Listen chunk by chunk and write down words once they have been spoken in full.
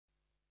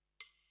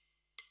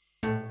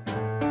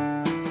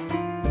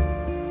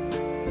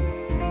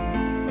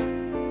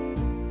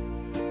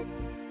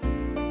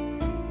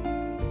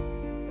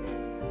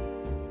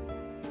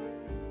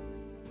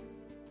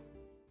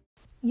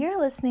You're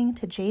listening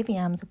to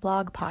JVM's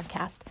blog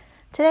podcast.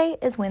 Today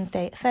is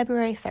Wednesday,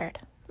 February 3rd.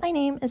 My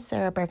name is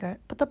Sarah Berger,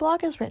 but the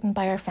blog is written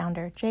by our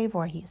founder, Jay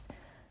Voorhees.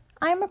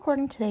 I am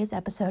recording today's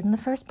episode in the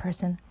first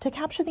person to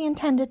capture the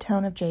intended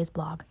tone of Jay's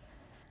blog.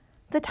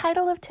 The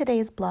title of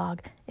today's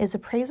blog is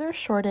Appraiser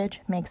Shortage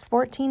Makes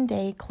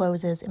 14-Day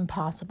Closes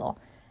Impossible.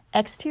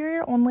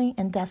 Exterior only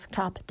and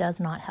desktop does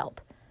not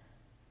help.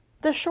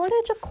 The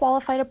shortage of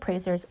qualified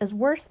appraisers is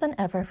worse than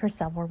ever for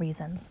several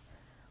reasons.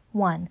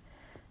 1.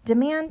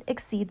 Demand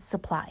exceeds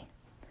supply.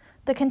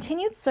 The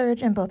continued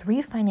surge in both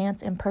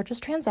refinance and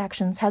purchase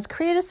transactions has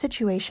created a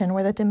situation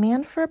where the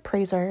demand for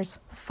appraisers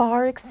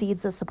far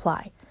exceeds the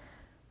supply.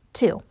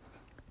 2.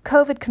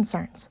 COVID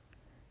concerns.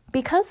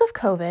 Because of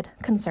COVID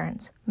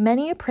concerns,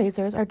 many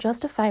appraisers are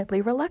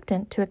justifiably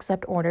reluctant to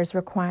accept orders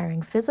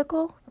requiring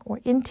physical or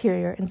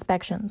interior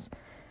inspections.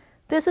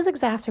 This is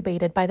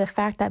exacerbated by the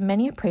fact that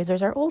many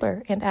appraisers are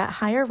older and at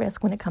higher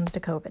risk when it comes to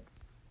COVID.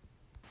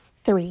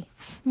 3.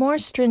 More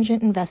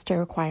stringent investor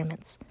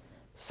requirements.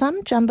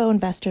 Some jumbo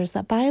investors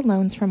that buy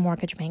loans from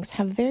mortgage banks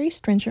have very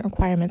stringent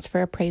requirements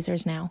for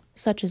appraisers now,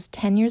 such as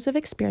 10 years of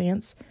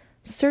experience,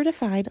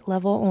 certified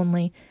level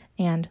only,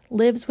 and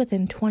lives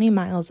within 20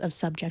 miles of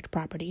subject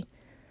property.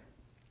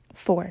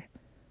 4.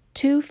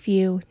 Too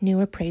few new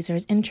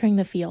appraisers entering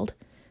the field.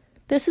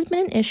 This has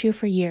been an issue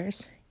for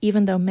years.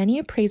 Even though many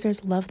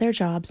appraisers love their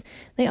jobs,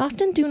 they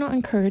often do not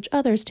encourage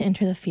others to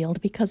enter the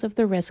field because of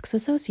the risks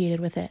associated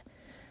with it.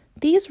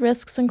 These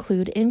risks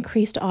include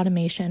increased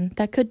automation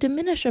that could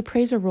diminish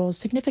appraiser roles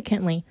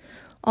significantly,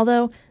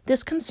 although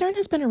this concern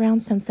has been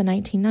around since the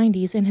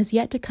 1990s and has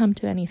yet to come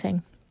to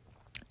anything.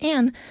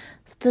 And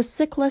the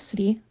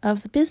cyclicity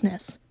of the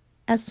business.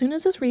 As soon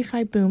as this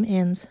refi boom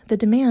ends, the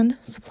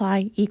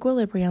demand-supply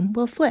equilibrium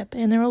will flip,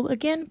 and there will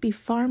again be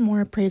far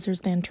more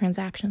appraisers than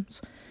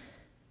transactions.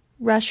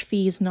 Rush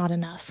fees not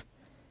enough.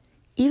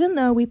 Even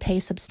though we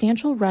pay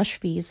substantial rush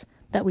fees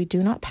that we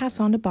do not pass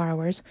on to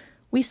borrowers,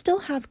 we still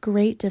have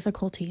great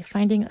difficulty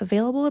finding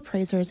available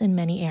appraisers in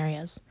many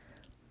areas.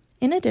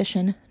 In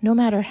addition, no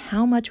matter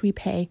how much we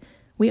pay,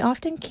 we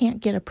often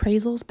can't get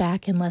appraisals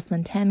back in less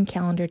than 10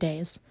 calendar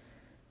days.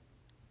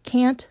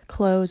 Can't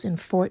close in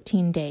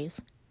 14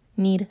 days.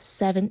 Need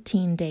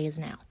 17 days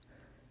now.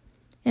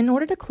 In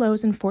order to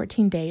close in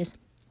 14 days,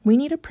 we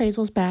need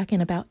appraisals back in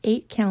about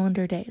 8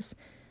 calendar days.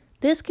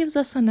 This gives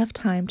us enough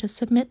time to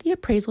submit the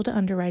appraisal to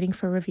underwriting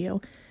for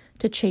review,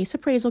 to chase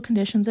appraisal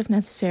conditions if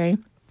necessary,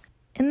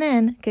 and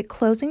then get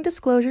closing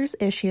disclosures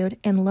issued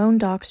and loan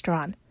docs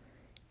drawn.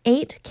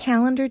 8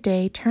 calendar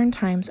day turn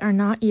times are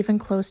not even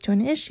close to an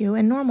issue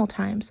in normal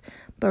times,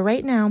 but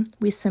right now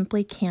we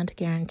simply can't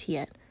guarantee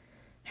it.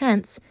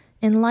 Hence,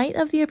 in light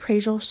of the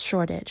appraisal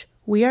shortage,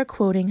 we are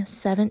quoting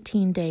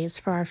 17 days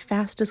for our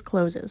fastest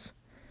closes.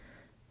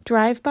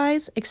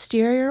 Drive-bys,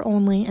 exterior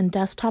only, and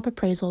desktop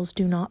appraisals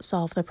do not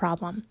solve the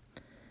problem.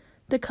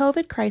 The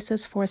COVID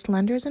crisis forced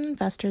lenders and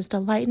investors to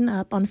lighten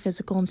up on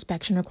physical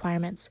inspection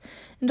requirements,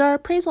 and our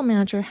appraisal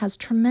manager has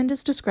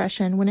tremendous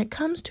discretion when it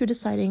comes to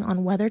deciding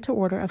on whether to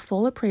order a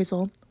full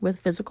appraisal with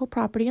physical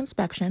property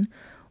inspection,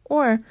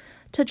 or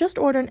to just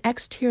order an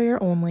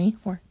exterior only,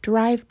 or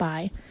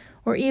drive-by,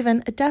 or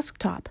even a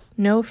desktop,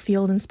 no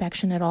field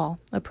inspection at all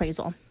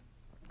appraisal.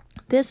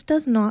 This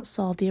does not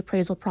solve the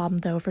appraisal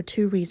problem, though, for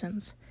 2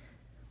 reasons.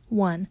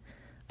 1.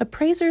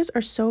 Appraisers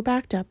are so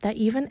backed up that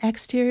even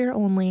exterior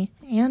only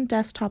and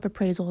desktop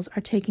appraisals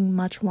are taking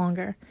much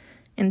longer.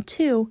 And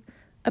 2,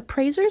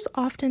 appraisers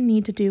often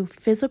need to do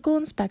physical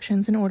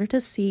inspections in order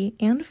to see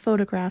and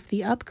photograph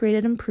the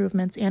upgraded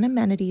improvements and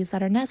amenities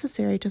that are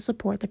necessary to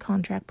support the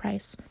contract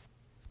price.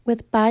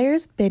 With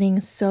buyers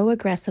bidding so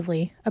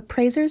aggressively,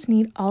 appraisers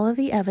need all of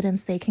the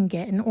evidence they can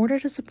get in order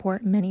to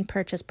support many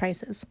purchase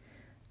prices.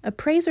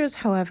 Appraisers,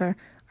 however,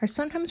 are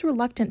sometimes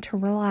reluctant to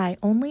rely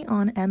only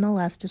on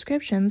MLS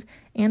descriptions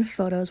and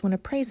photos when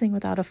appraising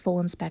without a full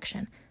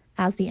inspection,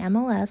 as the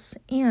MLS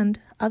and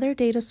other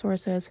data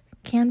sources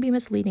can be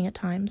misleading at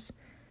times.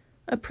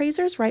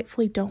 Appraisers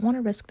rightfully don't want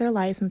to risk their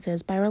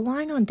licenses by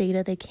relying on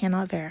data they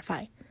cannot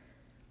verify.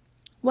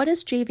 What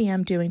is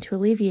JVM doing to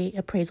alleviate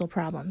appraisal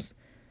problems?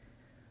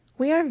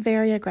 We are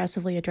very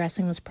aggressively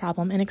addressing this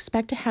problem and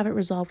expect to have it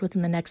resolved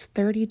within the next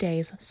 30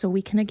 days so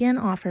we can again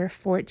offer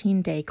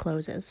 14-day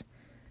closes.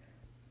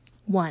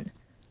 1.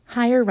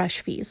 Higher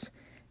rush fees.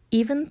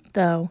 Even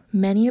though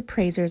many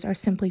appraisers are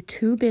simply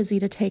too busy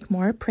to take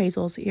more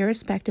appraisals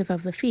irrespective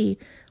of the fee,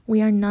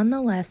 we are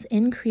nonetheless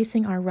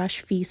increasing our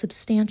rush fee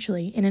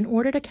substantially in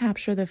order to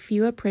capture the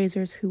few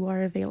appraisers who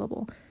are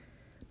available.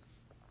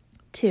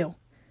 2.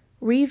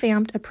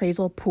 Revamped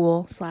appraisal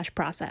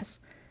pool/process.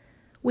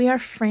 We are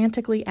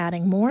frantically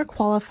adding more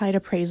qualified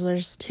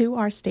appraisers to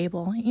our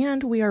stable,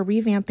 and we are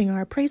revamping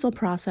our appraisal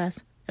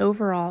process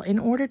overall in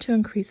order to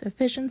increase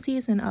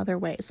efficiencies in other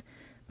ways.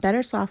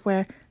 Better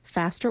software,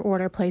 faster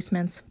order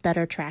placements,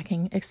 better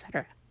tracking,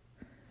 etc.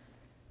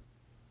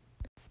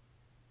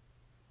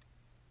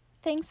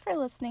 Thanks for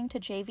listening to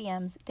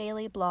JVM's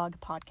Daily Blog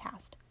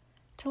Podcast.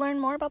 To learn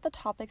more about the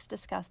topics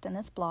discussed in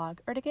this blog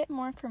or to get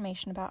more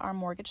information about our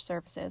mortgage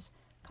services,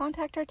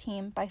 contact our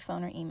team by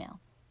phone or email.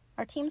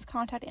 Our team's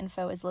contact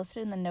info is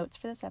listed in the notes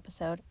for this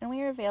episode, and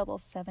we are available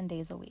 7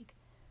 days a week.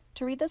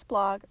 To read this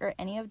blog or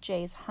any of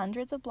Jay's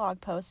hundreds of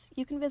blog posts,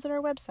 you can visit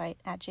our website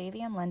at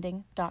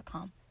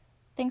jvmlending.com.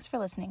 Thanks for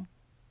listening.